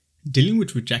Dealing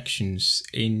with rejections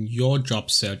in your job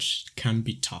search can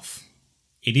be tough.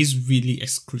 It is really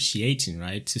excruciating,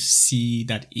 right? To see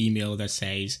that email that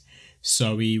says,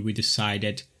 sorry, we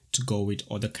decided to go with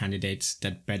other candidates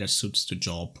that better suits the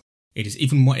job. It is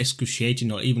even more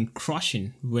excruciating or even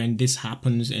crushing when this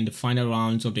happens in the final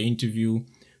rounds of the interview,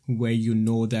 where you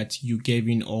know that you gave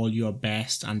in all your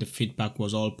best and the feedback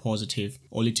was all positive,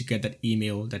 only to get that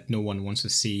email that no one wants to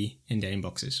see in their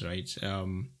inboxes, right?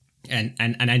 And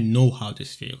I know how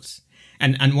this feels.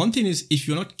 And one thing is, if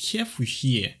you're not careful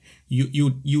here,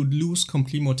 you lose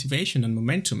complete motivation and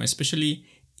momentum, especially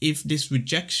if these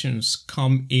rejections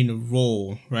come in a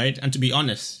row, right? And to be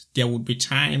honest, there would be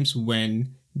times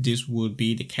when this would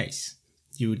be the case.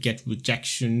 You would get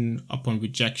rejection upon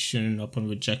rejection upon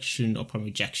rejection upon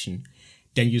rejection.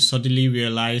 Then you suddenly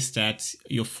realize that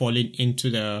you're falling into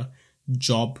the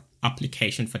job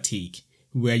application fatigue,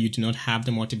 where you do not have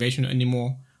the motivation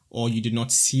anymore, or you do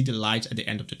not see the light at the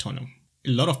end of the tunnel.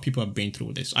 A lot of people have been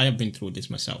through this. I have been through this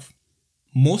myself.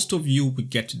 Most of you will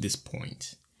get to this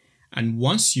point. And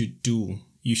once you do,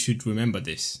 you should remember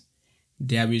this.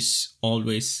 There is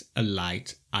always a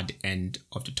light at the end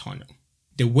of the tunnel.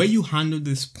 The way you handle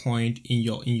this point in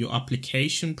your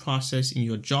application process, in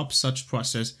your job search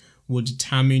process, will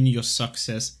determine your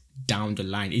success down the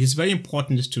line. It is very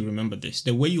important to remember this.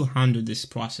 The way you handle this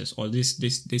process or this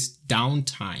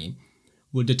downtime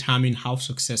will determine how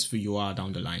successful you are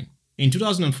down the line. In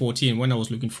 2014, when I was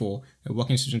looking for a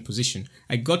working student position,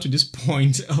 I got to this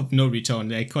point of no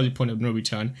return. I call it point of no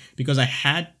return because I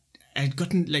had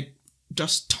gotten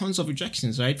just tons of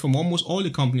rejections, right, from almost all the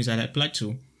companies I had applied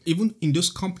to. Even in those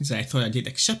companies I thought I did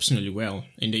exceptionally well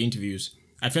in the interviews,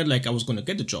 I felt like I was going to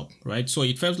get the job, right? So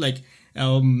it felt like I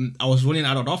was running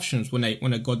out of options when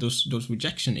I got those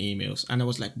rejection emails, and I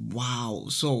was like, wow,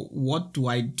 so what do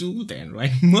I do then,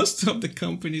 right? Most of the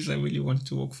companies I really wanted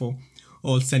to work for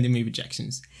all sending me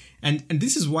rejections. And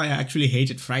this is why I actually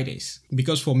hated Fridays,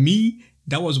 because for me,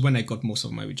 that was when I got most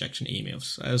of my rejection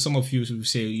emails. Some of you will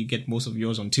say you get most of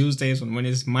yours on Tuesdays, on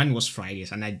Wednesdays. Mine was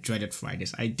Fridays, and I dreaded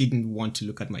Fridays. I didn't want to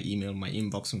look at my email, my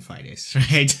inbox on Fridays,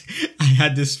 right? I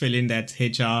had this feeling that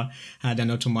HR had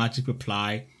an automatic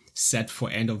reply set for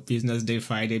end of business day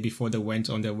Friday before they went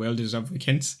on their well-deserved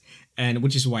weekends, and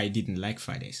which is why I didn't like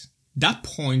Fridays. That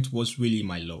point was really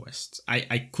my lowest.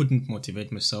 I couldn't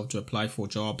motivate myself to apply for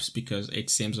jobs because it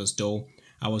seems as though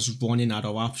I was running out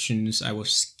of options. I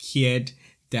was scared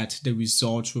that the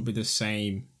results would be the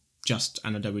same, just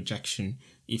another rejection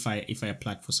if I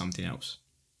applied for something else.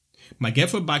 My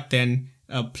girlfriend back then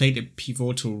played a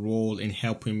pivotal role in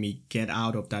helping me get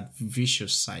out of that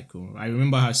vicious cycle. I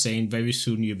remember her saying, very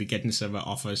soon you'll be getting several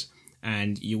offers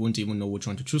and you won't even know which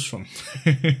one to choose from.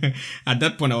 At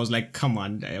that point, I was like, come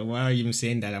on, why are you even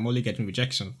saying that? I'm only getting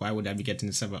rejection. Why would I be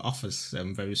getting several offers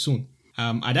very soon?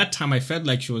 At that time, I felt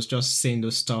like she was just saying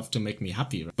those stuff to make me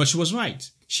happy. But she was right.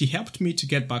 She helped me to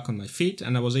get back on my feet,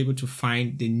 and I was able to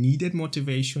find the needed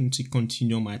motivation to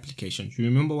continue my application. You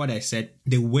remember what I said?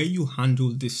 The way you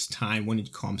handle this time when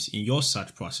it comes in your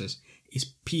search process is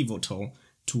pivotal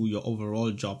to your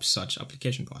overall job search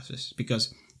application process.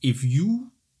 Because if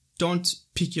you don't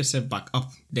pick yourself back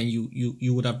up, then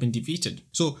you would have been defeated.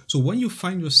 So when you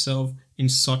find yourself in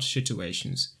such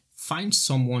situations, find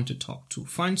someone to talk to.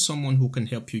 Find someone who can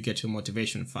help you get your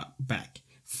motivation back.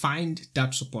 Find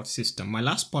that support system. My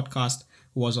last podcast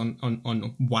was on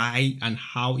why and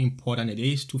how important it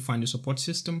is to find a support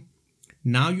system.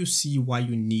 Now you see why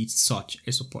you need such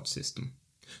a support system.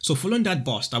 So following that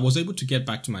bust, I was able to get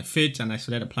back to my feet and I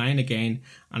started applying again.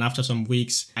 And after some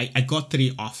weeks, I got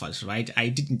 3 offers, right? I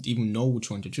didn't even know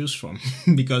which one to choose from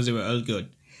because they were all good.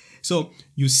 So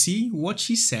you see what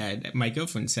she said, my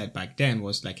girlfriend said back then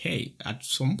was like, hey, at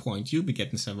some point you'll be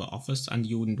getting several offers and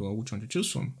you wouldn't know which one to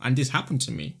choose from. And this happened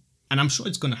to me. And I'm sure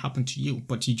it's going to happen to you,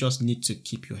 but you just need to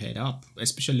keep your head up,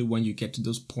 especially when you get to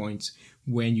those points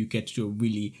when you get to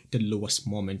really the lowest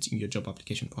moment in your job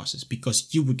application process, because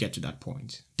you will get to that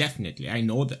point. Definitely. I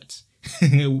know that.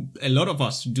 A lot of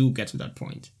us do get to that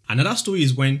point. Another story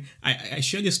is when I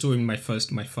shared this story in my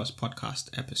first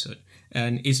podcast episode,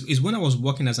 and is when I was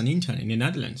working as an intern in the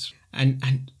Netherlands,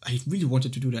 and I really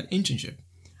wanted to do that internship.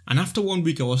 And after 1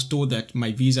 week, I was told that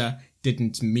my visa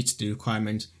didn't meet the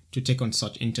requirement to take on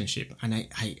such internship, and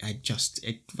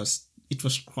it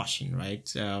was crushing,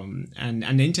 right? And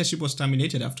the internship was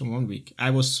terminated after 1 week.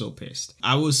 I was so pissed.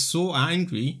 I was so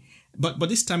angry, but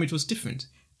this time it was different.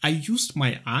 I used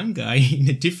my anger in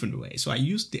a different way. So I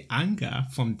used the anger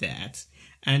from that,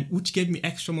 and which gave me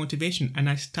extra motivation, and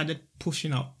I started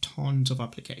pushing out tons of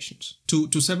applications to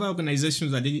several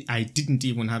organizations that I didn't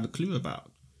even have a clue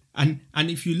about. And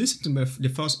if you listen to the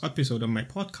first episode of my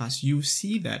podcast, you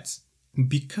see that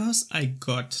because I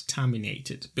got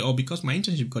terminated, or because my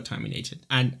internship got terminated,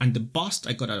 and the bust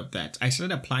I got out of that, I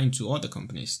started applying to other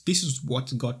companies. This is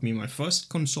what got me my first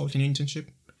consulting internship.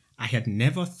 I had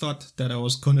never thought that I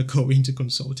was going to go into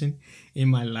consulting in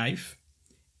my life.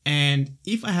 And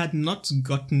if I had not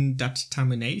gotten that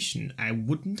termination, I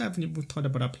wouldn't have even thought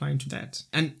about applying to that.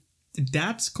 And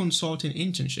that consulting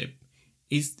internship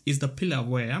is the pillar of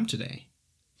where I am today.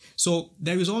 So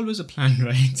there is always a plan,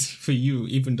 right, for you,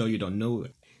 even though you don't know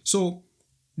it. So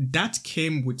that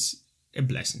came with a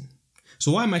blessing.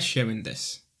 So why am I sharing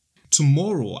this?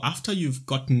 Tomorrow, after you've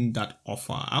gotten that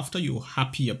offer, after you're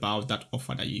happy about that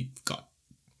offer that you've got,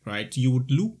 right, you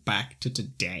would look back to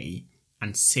today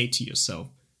and say to yourself,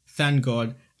 thank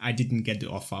God I didn't get the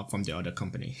offer from the other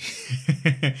company.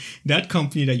 That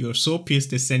company that you're so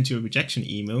pissed they sent you a rejection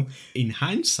email, in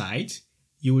hindsight,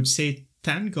 you would say,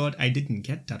 thank God I didn't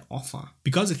get that offer.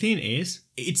 Because the thing is,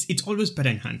 it's always better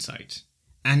in hindsight.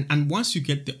 And once you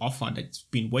get the offer that's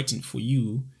been waiting for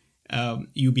you,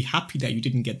 you'll be happy that you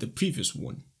didn't get the previous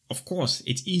one. Of course,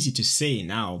 it's easy to say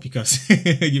now because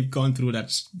you've gone through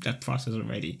that process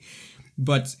already.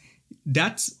 But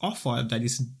that offer that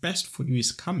is best for you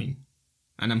is coming.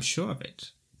 And I'm sure of it.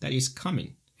 That is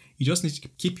coming. You just need to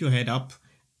keep your head up.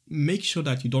 Make sure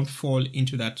that you don't fall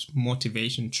into that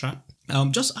motivation trap.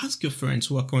 Just ask your friends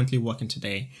who are currently working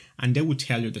today, and they will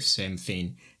tell you the same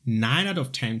thing. 9 out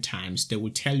of 10 times, they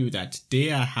will tell you that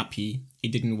they are happy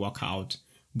it didn't work out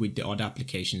with the other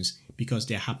applications because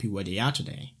they're happy where they are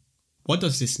today. What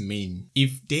does this mean?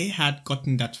 If they had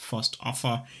gotten that first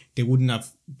offer, they wouldn't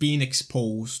have been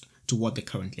exposed to what they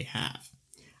currently have.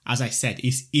 As I said,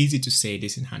 it's easy to say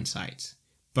this in hindsight,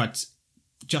 but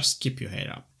just keep your head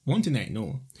up. One thing I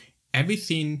know,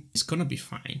 everything is going to be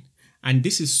fine. And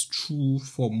this is true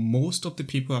for most of the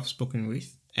people I've spoken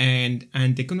with. And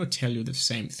they're going to tell you the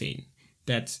same thing,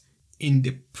 that in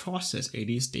the process, it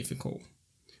is difficult.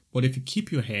 But if you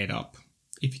keep your head up,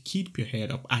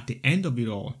 at the end of it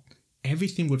all,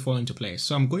 everything will fall into place.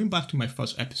 So I'm going back to my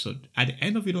first episode. At the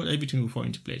end of it all, everything will fall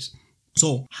into place.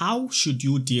 So how should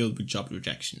you deal with job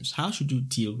rejections? How should you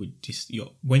deal with this?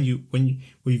 When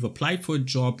you've applied for a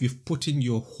job, you've put in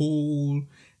your whole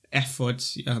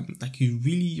effort, like you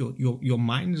really, your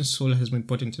mind and soul has been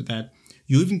put into that.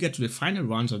 You even get to the final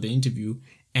rounds of the interview,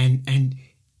 and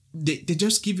they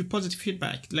just give you positive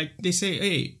feedback. Like they say,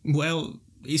 hey, well,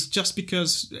 it's just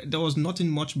because there was nothing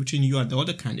much between you and the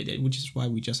other candidate, which is why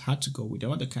we just had to go with the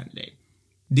other candidate.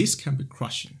 This can be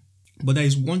crushing. But there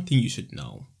is one thing you should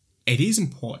know. It is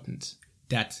important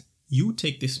that you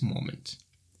take this moment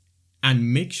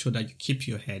and make sure that you keep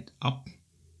your head up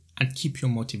and keep your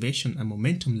motivation and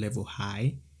momentum level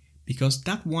high, because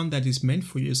that one that is meant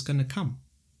for you is going to come.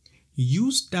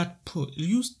 Use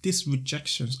these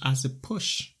rejections as a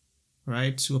push,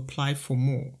 right? To apply for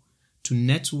more, to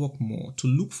network more, to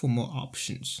look for more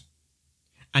options.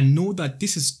 And know that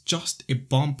this is just a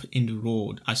bump in the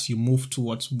road as you move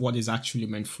towards what is actually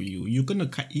meant for you.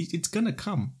 It's going to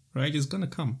come, right? It's going to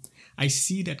come. I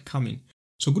see that coming.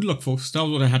 So good luck, folks. That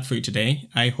was what I had for you today.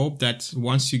 I hope that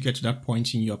once you get to that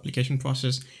point in your application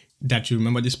process, that you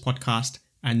remember this podcast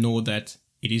and know that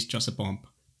it is just a bump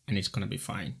and it's going to be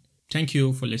fine. Thank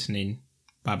you for listening.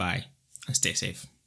 Bye-bye and stay safe.